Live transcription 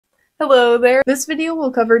Hello there! This video will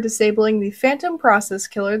cover disabling the Phantom Process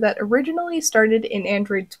Killer that originally started in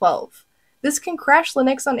Android 12. This can crash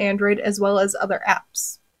Linux on Android as well as other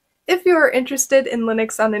apps. If you are interested in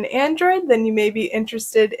Linux on an Android, then you may be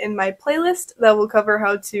interested in my playlist that will cover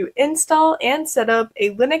how to install and set up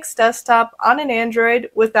a Linux desktop on an Android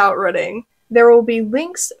without rooting. There will be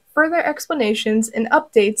links, further explanations, and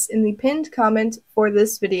updates in the pinned comment for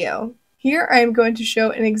this video. Here I am going to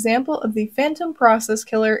show an example of the Phantom Process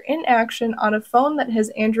Killer in action on a phone that has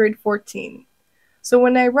Android 14. So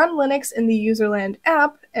when I run Linux in the Userland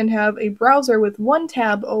app and have a browser with one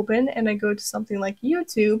tab open and I go to something like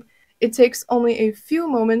YouTube, it takes only a few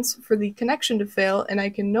moments for the connection to fail and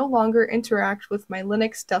I can no longer interact with my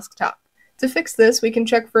Linux desktop. To fix this, we can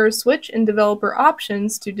check for a switch in developer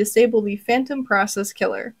options to disable the Phantom Process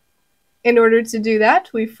Killer. In order to do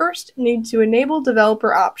that, we first need to enable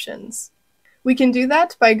developer options. We can do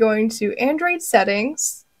that by going to Android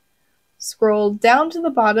Settings, scroll down to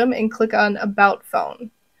the bottom and click on About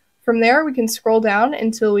Phone. From there, we can scroll down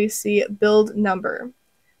until we see Build Number.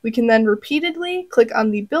 We can then repeatedly click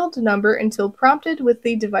on the build number until prompted with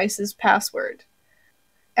the device's password.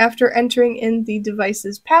 After entering in the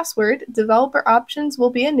device's password, developer options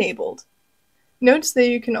will be enabled. Note that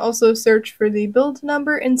you can also search for the build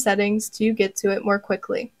number in settings to get to it more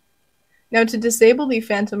quickly. Now to disable the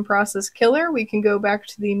Phantom Process Killer, we can go back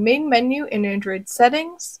to the main menu in Android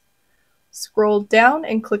Settings, scroll down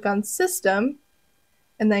and click on System,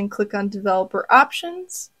 and then click on Developer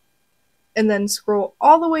Options, and then scroll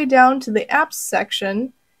all the way down to the Apps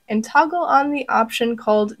section and toggle on the option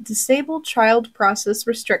called Disable Child Process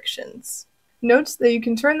Restrictions. Note that you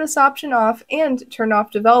can turn this option off and turn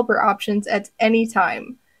off developer options at any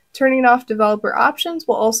time. Turning off developer options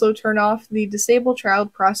will also turn off the Disable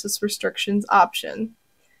Child Process Restrictions option.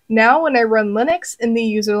 Now when I run Linux in the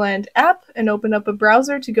Userland app and open up a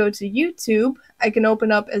browser to go to YouTube, I can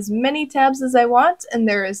open up as many tabs as I want and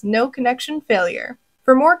there is no connection failure.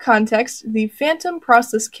 For more context, the Phantom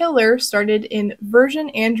Process Killer started in version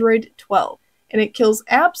Android 12. And it kills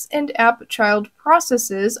apps and app child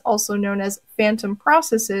processes, also known as phantom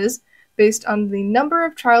processes, based on the number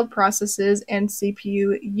of child processes and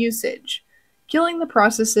CPU usage. Killing the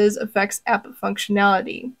processes affects app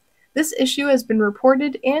functionality. This issue has been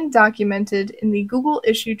reported and documented in the Google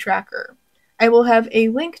Issue Tracker. I will have a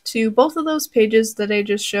link to both of those pages that I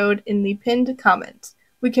just showed in the pinned comment.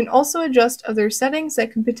 We can also adjust other settings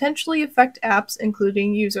that can potentially affect apps,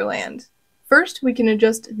 including Userland. First, we can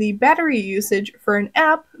adjust the battery usage for an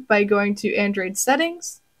app by going to Android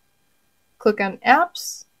Settings, click on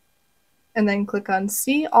Apps, and then click on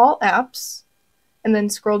See All Apps, and then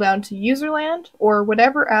scroll down to Userland, or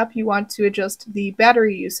whatever app you want to adjust the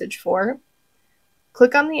battery usage for.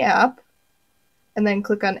 Click on the app, and then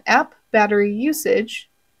click on App Battery Usage,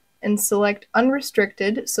 and select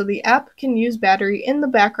Unrestricted so the app can use battery in the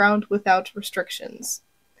background without restrictions.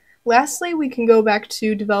 Lastly, we can go back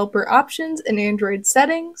to Developer Options in Android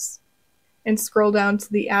Settings and scroll down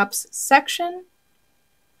to the Apps section,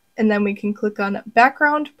 and then we can click on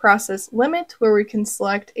Background Process Limit where we can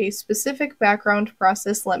select a specific background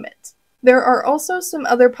process limit. There are also some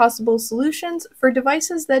other possible solutions for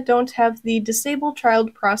devices that don't have the Disable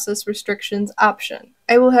Child Process Restrictions option.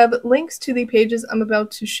 I will have links to the pages I'm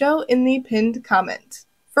about to show in the pinned comment.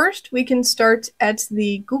 First, we can start at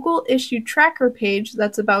the Google Issue Tracker page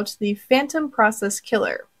that's about the Phantom Process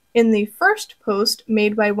Killer. In the first post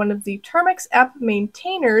made by one of the Termux app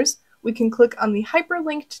maintainers, we can click on the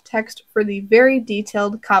hyperlinked text for the very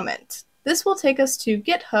detailed comment. This will take us to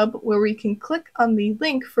GitHub, where we can click on the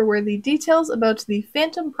link for where the details about the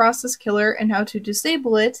Phantom Process Killer and how to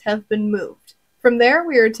disable it have been moved. From there,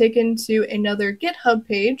 we are taken to another GitHub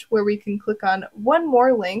page where we can click on one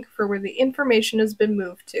more link for where the information has been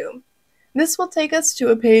moved to. This will take us to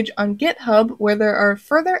a page on GitHub where there are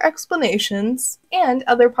further explanations and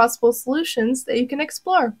other possible solutions that you can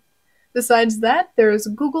explore. Besides that, there is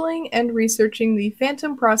Googling and researching the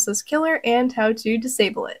Phantom Process Killer and how to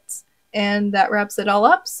disable it. And that wraps it all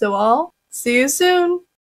up, so I'll see you soon!